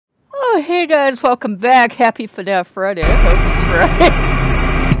Oh, hey guys, welcome back. Happy FNAF Friday. I hope it's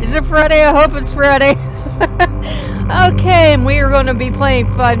Friday. Is it Friday? I hope it's Friday. Okay, and we are going to be playing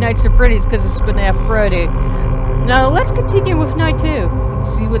Five Nights at Freddy's because it's FNAF Friday. Now, let's continue with Night 2.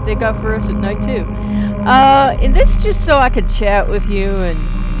 Let's see what they got for us at Night 2. And this is just so I could chat with you and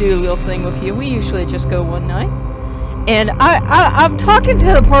do a little thing with you. We usually just go one night. And I'm talking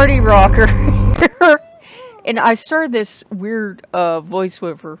to the party rocker. And I started this weird voice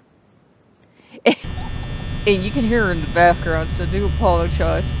with her. And you can hear her in the background, so do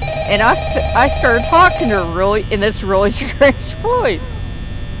apologize. And I started talking to her in this really strange voice.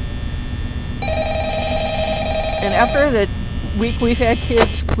 And after the week we've had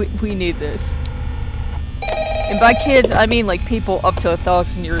kids, we need this. And by kids, I mean like people up to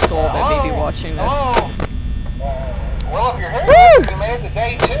 1,000 years old that may be watching this. Well, if you're here, you made it to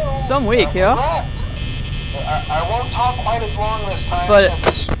day 2. Some week, yeah. I won't talk quite as long this time. But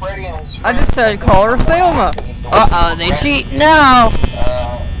I just said call her Thelma. They cheat now.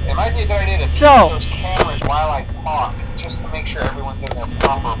 It might be a good idea to see those cameras while I talk, just to make sure everyone's in their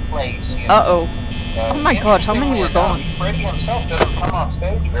proper place. Oh my god, how many were gone? Freddy himself doesn't come off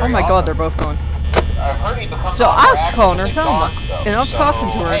stage very Oh my god, they're both gone. I've heard he becomes So I was calling her Thelma, and I'm talking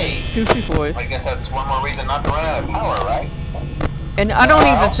to her in a goofy voice. I guess that's one more reason not to run out of power, right? And I don't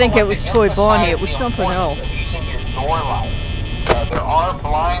even think it was Toy Bonnie, it was something else. Using your door lights. There are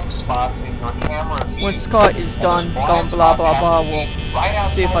blind spots in your camera view. When Scott is done blah blah blah, we'll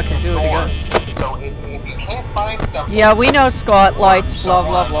see if I can do it again. So if you can't find something, yeah, we know Scott lights blah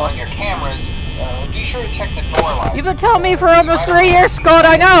blah blah. On your cameras, be sure to check the door lights. You've been telling me for almost 3 years, Scott,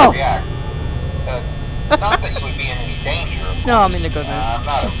 I know! Not that you would be in any danger. No, I'm in a good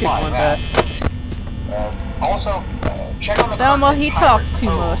mood. She's giggling back. Also, check on the Thelma, he talks too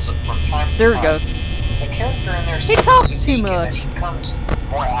much. There it goes. The character in there, he talks too much.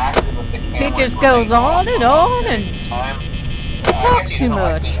 He just goes on and on and he talks too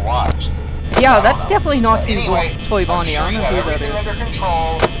much. Yeah, that's definitely not Toy Bonnie. I don't know who that is.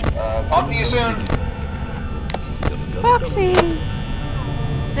 Talk to you soon. Foxy!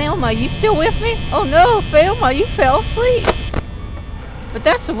 Thelma, you still with me? Oh no, Thelma, you fell asleep. But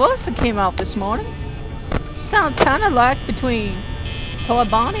that's the voice that came out this morning. Sounds kind of like between Toy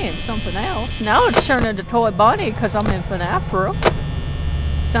Bonnie and something else. Now it's turned into Toy Bonnie because I'm in FNAF Pro.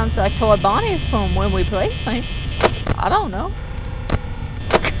 Sounds like Toy Bonnie from when we play things. I don't know.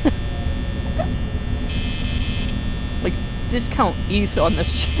 Like, discount ETH on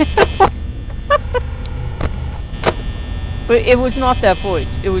this channel. But it was not that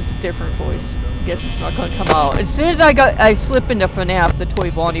voice. It was a different voice. I guess it's not going to come out. As soon as I slip into FNAF, the Toy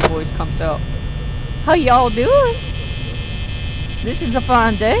Bonnie voice comes out. How y'all doing? This is a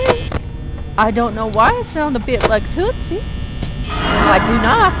fine day. I don't know why I sound a bit like Tootsie. I do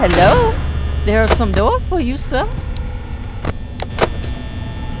not. Hello. There's some door for you, sir.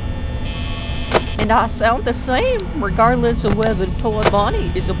 And I sound the same, regardless of whether Toy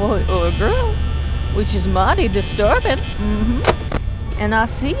Bonnie is a boy or a girl. Which is mighty disturbing. And I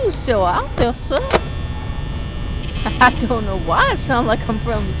see you still out there, sir. I don't know why I sound like I'm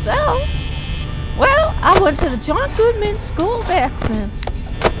from the South. Well, I went to the John Goodman School of Accents.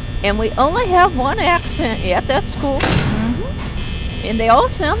 And we only have one accent at that school. And they all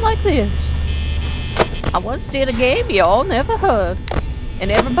sound like this. I once did a game you all never heard.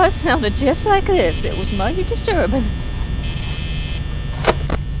 And everybody sounded just like this. It was mighty disturbing.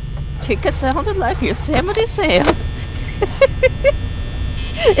 Chica sounded like Yosemite Sam.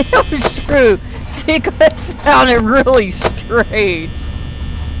 It was true. Chica sounded really strange.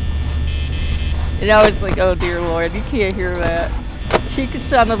 And I was like, oh dear Lord, you can't hear that. Chica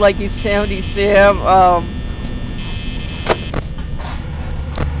sounded like Yosemite Sam.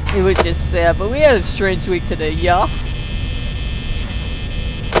 It was just sad, but we had a strange week today, yeah?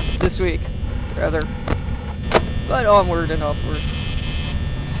 This week, rather. But onward and upward.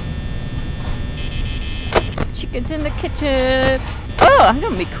 Chicken's in the kitchen. Oh, I'm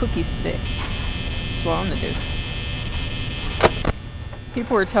gonna make cookies today. That's what I'm gonna do.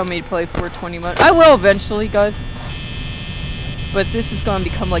 People were telling me to play for 20 months. I will eventually, guys. But this is gonna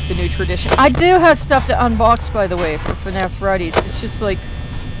become like the new tradition. I do have stuff to unbox, by the way, for FNAF Fridays. It's just like,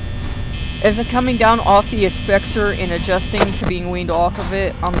 as I'm coming down off the Spexer and adjusting to being weaned off of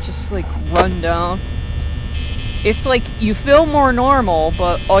it, I'm just like run down. It's like you feel more normal,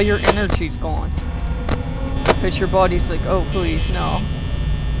 but all your energy's gone. But your body's like, oh please, no.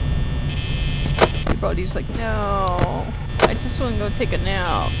 Your body's like, no. I just want to go take a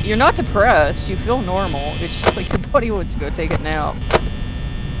nap. You're not depressed, you feel normal. It's just like your body wants to go take a nap.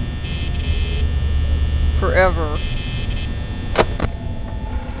 Forever.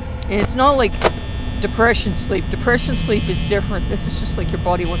 And it's not like depression sleep. Depression sleep is different. This is just like your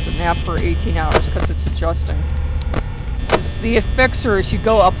body wants a nap for 18 hours because it's adjusting. The effects are as you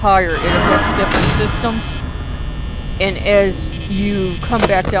go up higher, it affects different systems. And as you come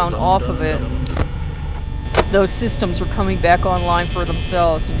back down off of it, those systems are coming back online for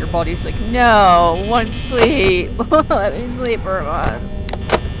themselves, and your body's like, no, want sleep. Let me sleep for a month.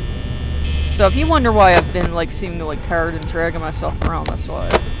 So if you wonder why I've been like seeming like tired and dragging myself around, that's why.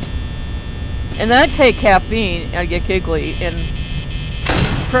 And then I take caffeine and I get giggly, and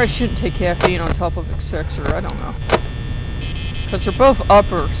I probably shouldn't take caffeine on top of X-Fixer, I don't know. Because they're both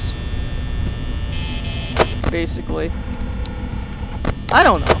uppers. Basically. I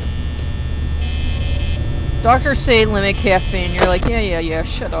don't know. Doctors say limit caffeine, you're like, yeah,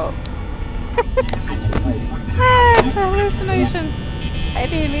 shut up. Ah, it's a hallucination. Hi,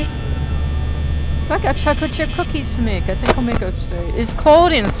 babies. I got chocolate chip cookies to make. I think I'll make those today. It's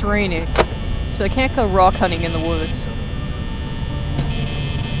cold and it's rainy, so I can't go rock hunting in the woods.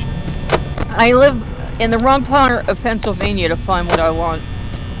 I live in the wrong part of Pennsylvania to find what I want.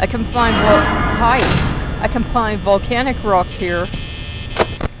 I can find, I can find volcanic rocks here.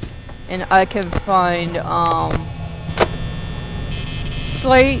 And I can find,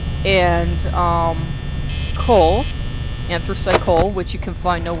 slate and, coal. Anthracite coal, which you can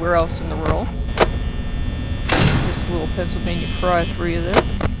find nowhere else in the world. Just a little Pennsylvania pride for you there.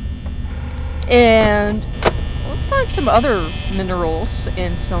 And let's find some other minerals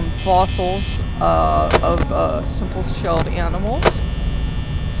and some fossils of simple-shelled animals.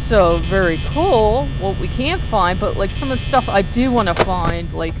 So, very cool what we can find, but like some of the stuff I do want to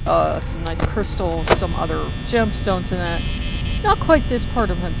find, like some nice crystals, some other gemstones in that. Not quite this part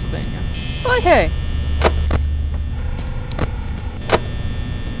of Pennsylvania. But hey.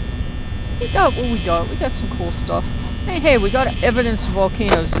 We got what we got. We got some cool stuff. Hey, we got evidence of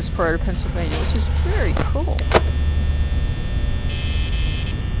volcanoes this part of Pennsylvania, which is very cool.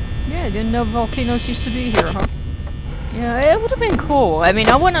 Yeah, I didn't know volcanoes used to be here, huh? Yeah, it would have been cool. I mean,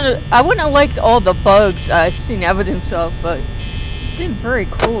 I wouldn't have liked all the bugs I've seen evidence of, but it's been very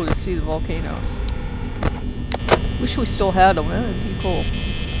cool to see the volcanoes. Wish we still had them. That would be cool.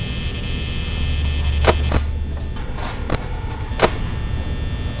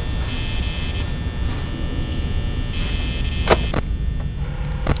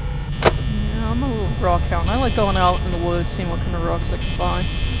 Yeah, I'm a little rock hound. I like going out in the woods, seeing what kind of rocks I can find.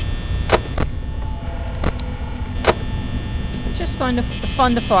 Just fun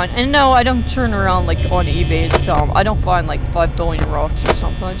to find. And no, I don't turn around like on eBay and sell them. I don't find like 5 billion rocks or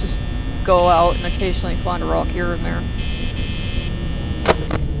something. I just go out and occasionally find a rock here and there.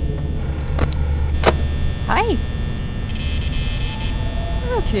 Hi!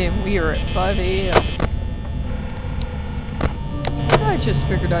 Okay, we are at 5 AM. I just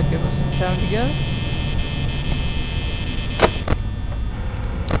figured I'd give us some time to go.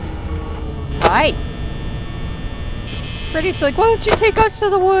 Hi! Freddy's like, why don't you take us to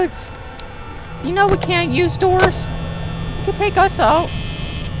the woods? You know we can't use doors. You can take us out.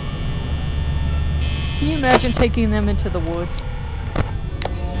 Can you imagine taking them into the woods?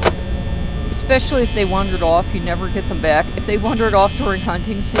 Especially if they wandered off, you never get them back. If they wandered off during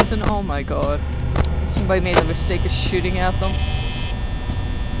hunting season, oh my god. Somebody made the mistake of shooting at them.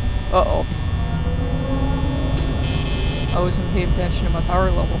 Uh-oh. I wasn't paying attention to my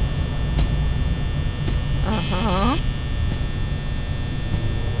power level. Uh-huh.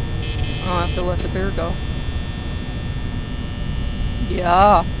 I'll have to let the bear go.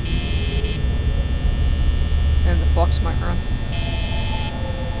 Yeah. And the fox might run.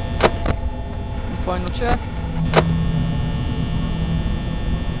 And final check.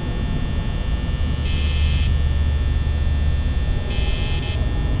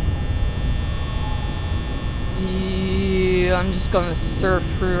 Yeah, I'm just gonna surf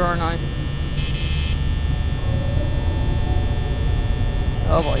through, aren't I?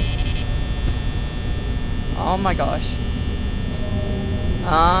 Oh boy. Oh my gosh.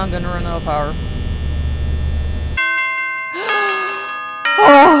 I'm gonna run out of power.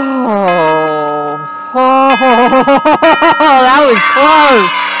 Oh, that was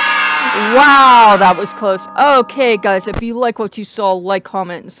close. Wow, that was close. Okay, guys, if you like what you saw, like,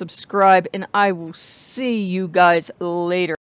 comment, and subscribe, and I will see you guys later.